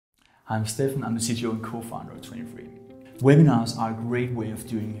I'm Stefan, I'm the CTO and co-founder of 23. Webinars are a great way of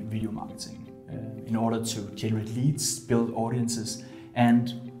doing video marketing in order to generate leads, build audiences,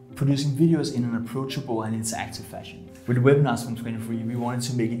 and producing videos in an approachable and interactive fashion. With webinars from 23, we wanted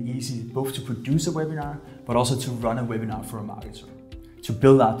to make it easy both to produce a webinar, but also to run a webinar for a marketer. To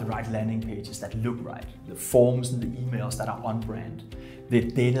build out the right landing pages that look right, the forms and the emails that are on brand, the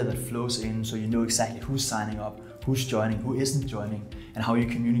data that flows in so you know exactly who's signing up, who's joining, who isn't joining, and how you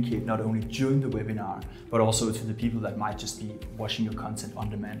communicate not only during the webinar, but also to the people that might just be watching your content on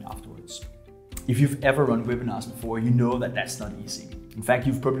demand afterwards. If you've ever run webinars before, you know that that's not easy. In fact,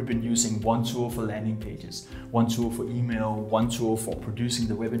 you've probably been using one tool for landing pages, one tool for email, one tool for producing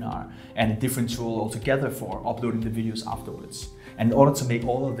the webinar, and a different tool altogether for uploading the videos afterwards. And in order to make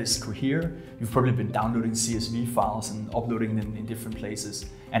all of this cohere, you've probably been downloading CSV files and uploading them in different places.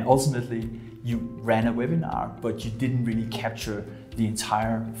 And ultimately, you ran a webinar, but you didn't really capture the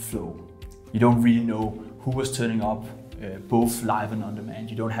entire flow. You don't really know who was turning up, both live and on demand.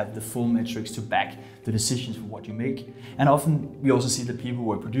 You don't have the full metrics to back the decisions for what you make. And often we also see that people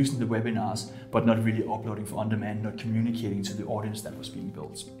were producing the webinars, but not really uploading for on demand, not communicating to the audience that was being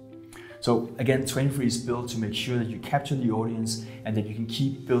built. So again, 23 is built to make sure that you capture the audience and that you can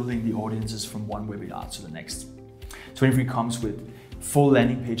keep building the audiences from one webinar to the next. 23 comes with full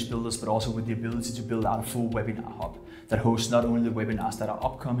landing page builders, but also with the ability to build out a full webinar hub that hosts not only the webinars that are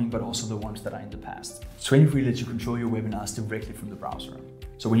upcoming, but also the ones that are in the past. 23 lets you control your webinars directly from the browser.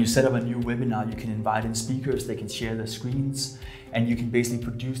 So when you set up a new webinar, you can invite in speakers, they can share their screens, and you can basically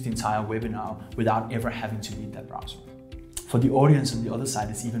produce the entire webinar without ever having to leave that browser. For the audience on the other side,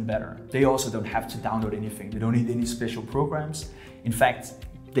 it's even better. They also don't have to download anything. They don't need any special programs. In fact,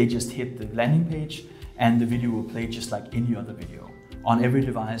 they just hit the landing page and the video will play just like any other video. On every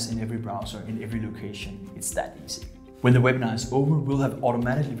device, in every browser, in every location, it's that easy. When the webinar is over, we'll have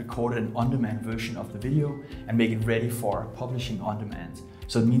automatically recorded an on-demand version of the video and make it ready for publishing on demand.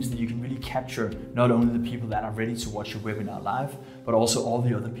 So it means that you can really capture not only the people that are ready to watch your webinar live, but also all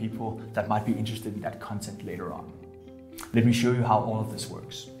the other people that might be interested in that content later on. Let me show you how all of this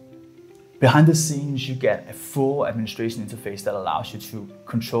works. Behind the scenes, you get a full administration interface that allows you to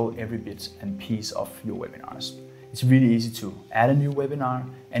control every bit and piece of your webinars. It's really easy to add a new webinar,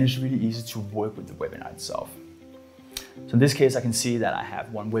 and it's really easy to work with the webinar itself. So in this case, I can see that I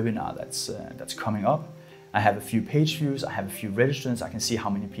have one webinar that's coming up. I have a few page views, I have a few registrants, I can see how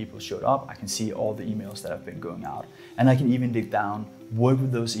many people showed up, I can see all the emails that have been going out. And I can even dig down, work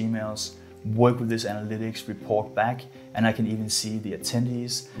with those emails, work with this analytics, report back, and I can even see the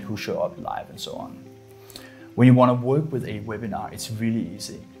attendees who show up live and so on. When you want to work with a webinar, it's really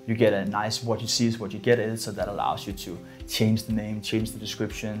easy. You get a nice what you see is what you get editor that allows you to change the name, change the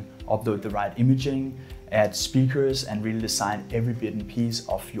description, upload the right imaging, add speakers, and really design every bit and piece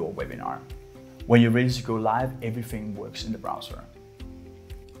of your webinar. When you're ready to go live, everything works in the browser.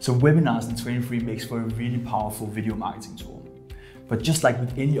 So webinars in 23 makes for a really powerful video marketing tool. But just like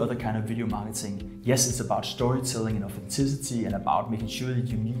with any other kind of video marketing, yes, it's about storytelling and authenticity and about making sure that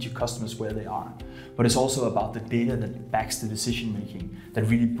you meet your customers where they are. But it's also about the data that backs the decision making that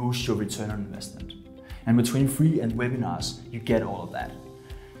really boosts your return on investment. And with 23 and webinars, you get all of that.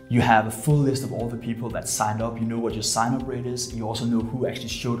 You have a full list of all the people that signed up, you know what your sign-up rate is, you also know who actually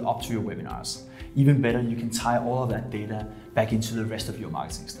showed up to your webinars. Even better, you can tie all of that data back into the rest of your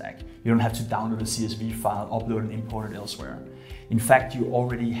marketing stack. You don't have to download a CSV file, upload and import it elsewhere. In fact, you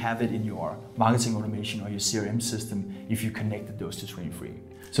already have it in your marketing automation or your CRM system if you connected those to 23.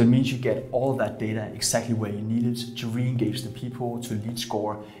 So it means you get all of that data exactly where you need it to re-engage the people, to lead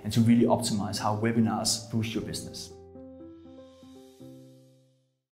score, and to really optimize how webinars boost your business.